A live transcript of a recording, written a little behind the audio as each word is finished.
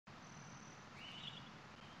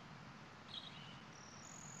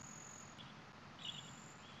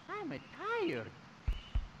I'm tired.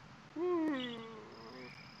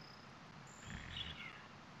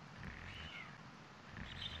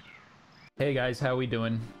 Hey guys, how we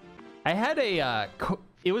doing? I had a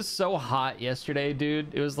it was so hot yesterday,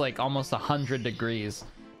 dude. It was like almost 100 degrees.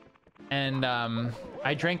 And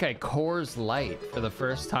I drank a Coors Light for the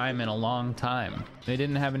first time in a long time. They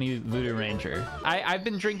didn't have any Voodoo Ranger. I've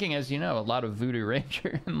been drinking, as you know, a lot of Voodoo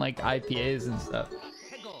Ranger and like IPAs and stuff.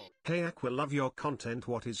 Hey Aqua, love your content.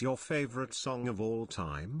 What is your favorite song of all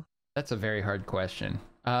time? That's a very hard question.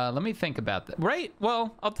 Let me think about that. Right?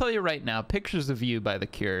 Well, I'll tell you right now. Pictures of You by The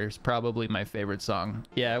Cure is probably my favorite song.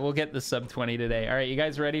 Yeah, we'll get the sub 20 today. All right, you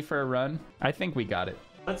guys ready for a run? I think we got it.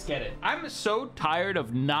 Let's get it. I'm so tired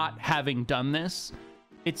of not having done this.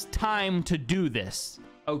 It's time to do this.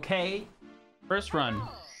 Okay? First run.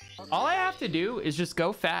 All I have to do is just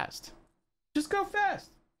go fast. Just go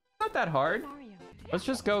fast. Not that hard. Let's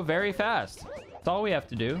just go very fast. That's all we have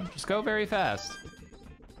to do. Just go very fast.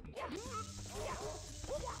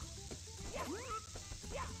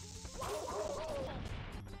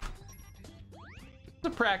 It's a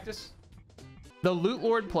practice. The Loot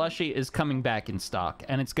Lord plushie is coming back in stock,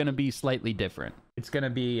 and it's going to be slightly different. It's going to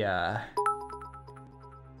be, it's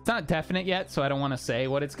not definite yet, so I don't want to say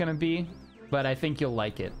what it's going to be, but I think you'll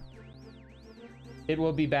like it. It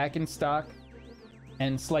will be back in stock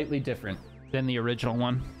and slightly different than the original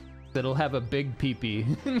one. It'll have a big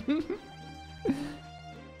peepee.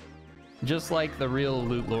 Just like the real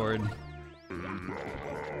Loot Lord.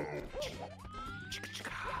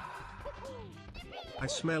 I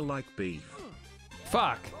smell like beef.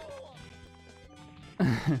 Fuck.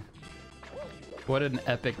 What an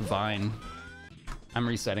epic vine. I'm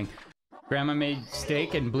resetting. Grandma made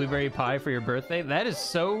steak and blueberry pie for your birthday? That is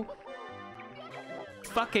so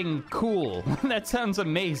fucking cool. That sounds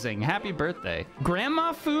amazing. Happy birthday.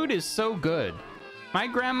 Grandma food is so good. My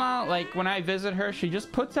grandma, like, when I visit her, she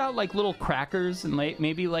just puts out, like, little crackers and, like,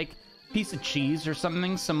 maybe, like, a piece of cheese or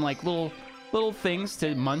something. Some, like, little things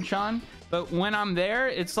to munch on. But when I'm there,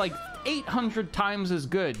 it's, like, 800 times as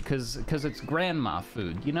good because it's grandma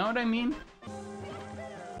food. You know what I mean?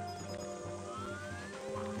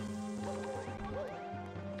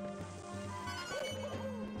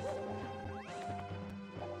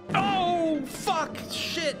 Oh, fuck,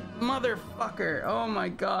 shit, motherfucker. Oh my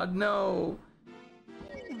god, no.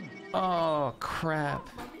 Oh, crap.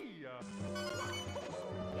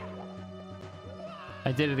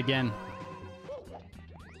 I did it again.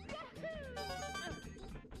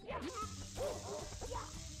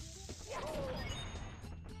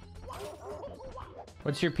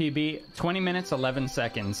 What's your PB? 20 minutes, 11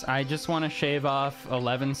 seconds. I just want to shave off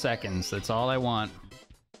 11 seconds. That's all I want.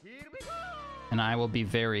 And I will be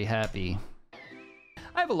very happy.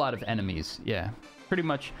 I have a lot of enemies, yeah. Pretty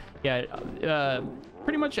much, yeah.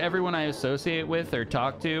 Pretty much everyone I associate with or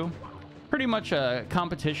talk to, pretty much a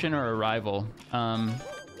competition or a rival.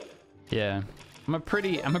 Yeah. I'm a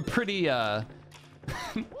pretty,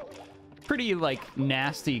 pretty, like,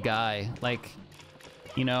 nasty guy. Like,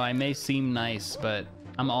 you know, I may seem nice, but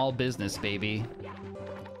I'm all business, baby.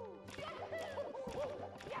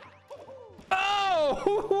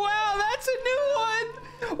 Oh, wow, that's a new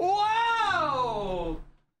one. Wow.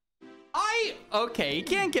 Okay, you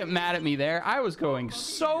can't get mad at me there. I was going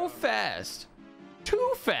so fast.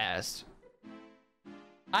 Too fast.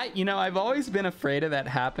 You know, I've always been afraid of that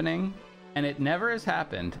happening, and it never has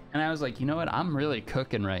happened. And I was like, you know what? I'm really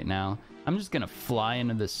cooking right now. I'm just gonna fly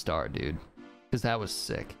into this star, dude. Because that was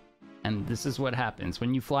sick. And this is what happens.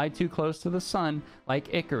 When you fly too close to the sun,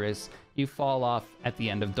 like Icarus, you fall off at the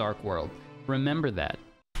end of Dark World. Remember that.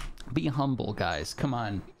 Be humble, guys. Come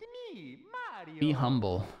on. Be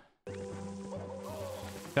humble.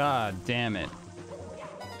 God damn it.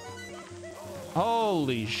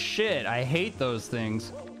 Holy shit, I hate those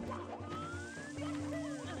things.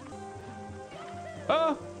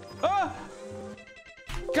 Oh! Oh!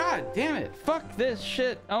 God damn it. Fuck this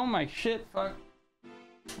shit. Oh my shit, fuck.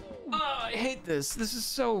 Oh, I hate this. This is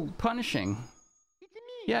so punishing.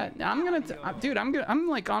 Yeah, I'm gonna, dude, I'm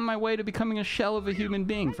like on my way to becoming a shell of a human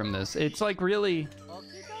being from this. It's like really,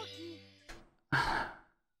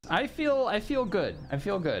 I feel good. I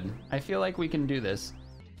feel good. I feel like we can do this.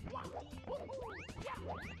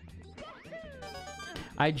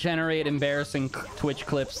 I generate embarrassing Twitch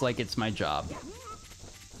clips like it's my job.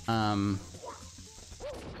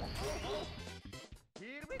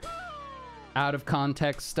 Out of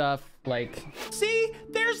context stuff, like, see,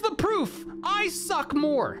 there's the proof. I suck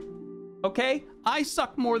more. Okay, I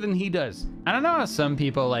suck more than he does. I don't know how some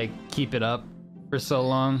people like keep it up for so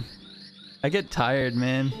long. I get tired,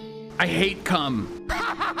 man. I hate cum.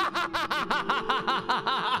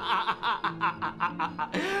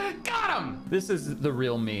 Got him! This is the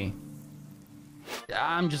real me.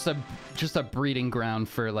 I'm just a breeding ground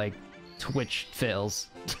for like Twitch fails.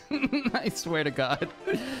 I swear to God.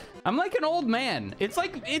 I'm like an old man. It's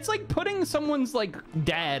like putting someone's like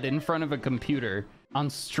dad in front of a computer on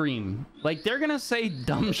stream. Like they're gonna say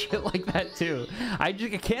dumb shit like that too. I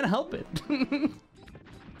can't help it.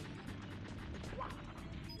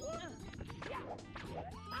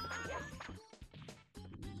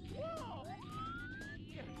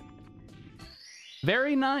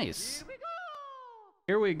 Very nice.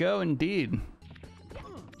 Here we go indeed.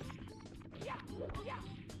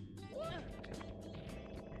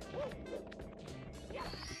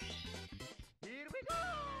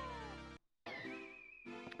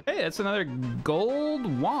 Hey, that's another gold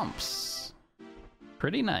womps.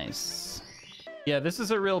 Pretty nice. Yeah, this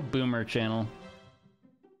is a real boomer channel.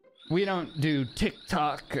 We don't do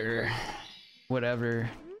TikTok or whatever.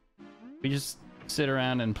 We just sit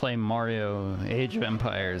around and play Mario, Age of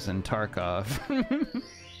Empires, and Tarkov.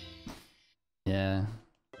 Yeah.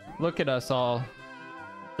 Look at us all.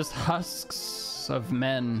 Just husks of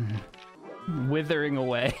men withering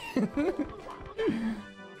away.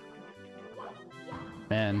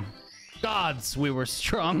 Man. Gods, we were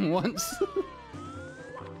strong once.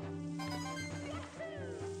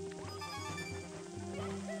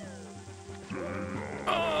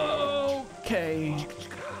 Okay.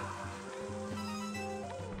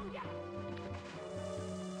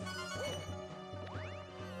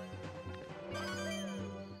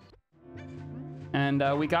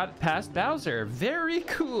 And we got past Bowser. Very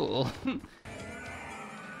cool.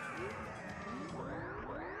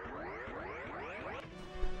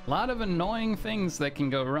 A lot of annoying things that can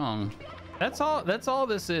go wrong. That's all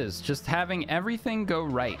this is. Just having everything go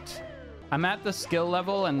right. I'm at the skill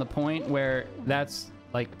level and the point where that's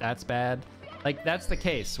bad. Like that's the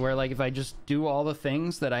case where like if I just do all the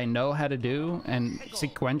things that I know how to do and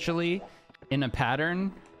sequentially in a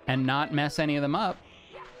pattern and not mess any of them up,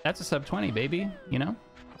 that's a sub 20, baby, you know?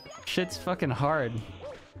 Shit's fucking hard.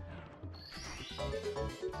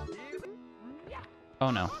 Oh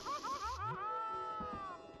no.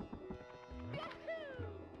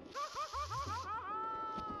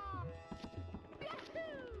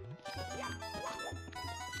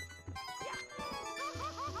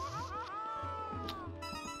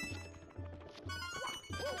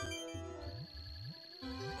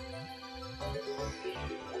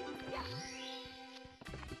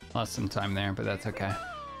 Lost some time there, but that's okay.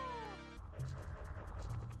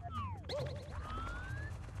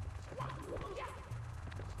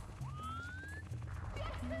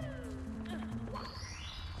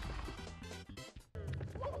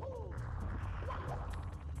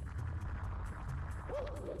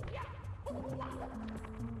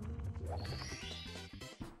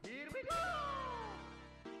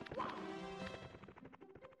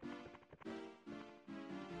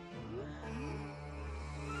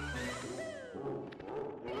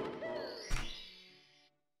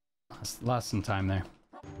 Lost some time there.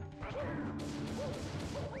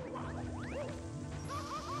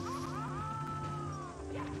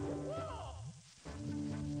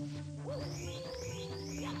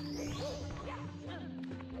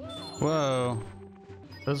 Whoa.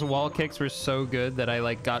 Those wall kicks were so good that I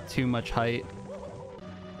like got too much height.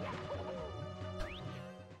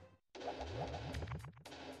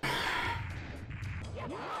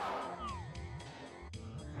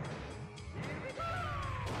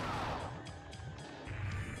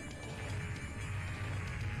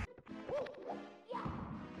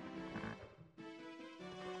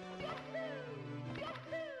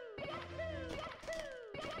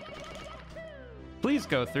 Please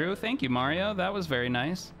go through. Thank you, Mario. That was very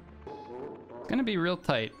nice. It's gonna be real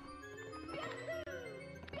tight.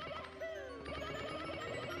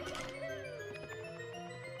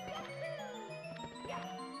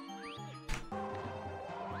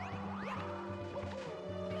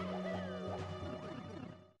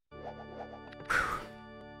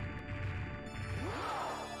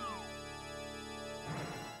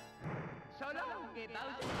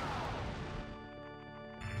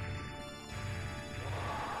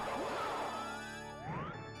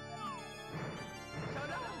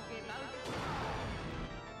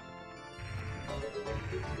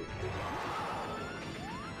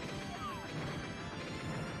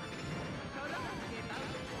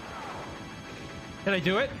 Did I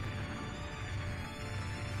do it?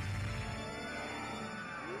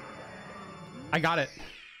 I got it.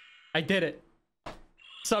 I did it.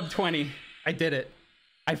 Sub 20. I did it.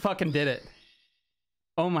 I fucking did it.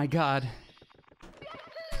 Oh my god.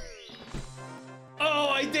 Oh,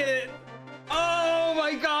 I did it. Oh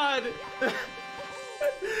my god.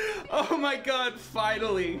 Oh my god,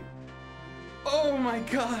 finally. Oh my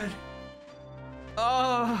god.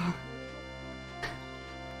 Oh.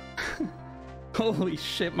 Holy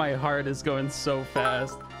shit, my heart is going so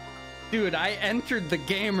fast. Dude, I entered the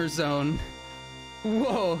gamer zone.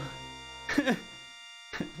 Whoa.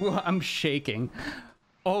 Well, I'm shaking.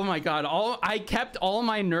 Oh my god, I kept all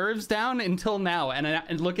my nerves down until now,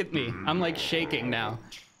 and look at me. I'm like shaking now.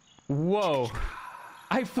 Whoa.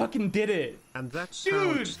 I fucking did it. And that's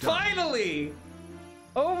dude, finally.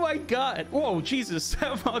 Oh my god. Whoa, Jesus.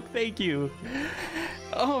 Fuck, thank you.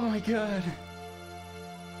 Oh my god.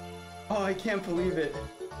 Oh, I can't believe it.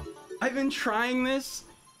 I've been trying this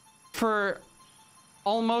for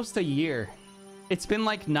almost a year. It's been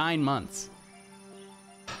like 9 months.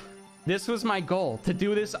 This was my goal, to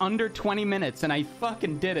do this under 20 minutes, and I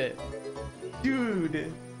fucking did it.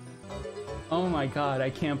 Dude. Oh my god, I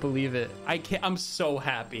can't believe it. I'm so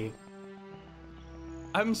happy.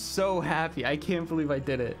 I'm so happy. I can't believe I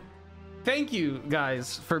did it. Thank you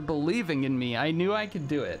guys for believing in me. I knew I could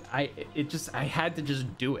do it. I had to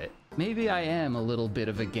just do it. Maybe I am a little bit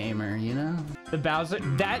of a gamer, you know? The Bowser,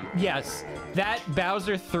 that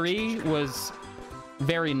Bowser 3 was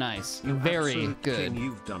very nice. Very Absolute good. King,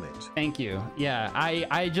 you've done it. Thank you. Yeah,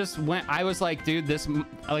 I just went, I was like, dude, this,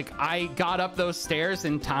 like, I got up those stairs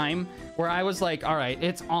in time where I was like, all right,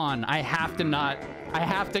 it's on. I have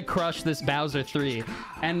to crush this Bowser 3.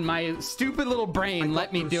 And my stupid little brain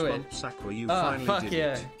let me do it. Oh, fuck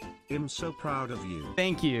yeah. I'm so proud of you.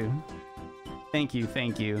 Thank you. Thank you,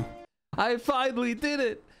 thank you. I finally did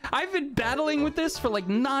it. I've been battling with this for like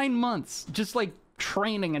 9 months. Just like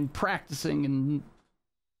training and practicing and...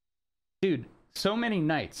 Dude, so many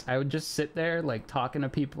nights I would just sit there like talking to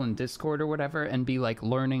people in Discord or whatever and be like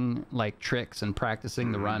learning like tricks and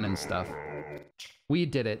practicing the run and stuff. We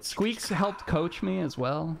did it. Squeaks helped coach me as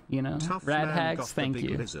well, you know? Tough Rad man Hags, got the thank big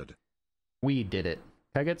you. lizard. We did it.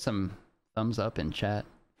 Can I get some thumbs up in chat?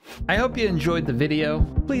 I hope you enjoyed the video.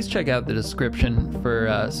 Please check out the description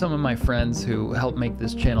for some of my friends who helped make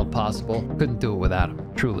this channel possible. Couldn't do it without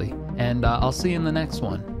them, truly. And I'll see you in the next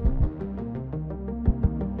one.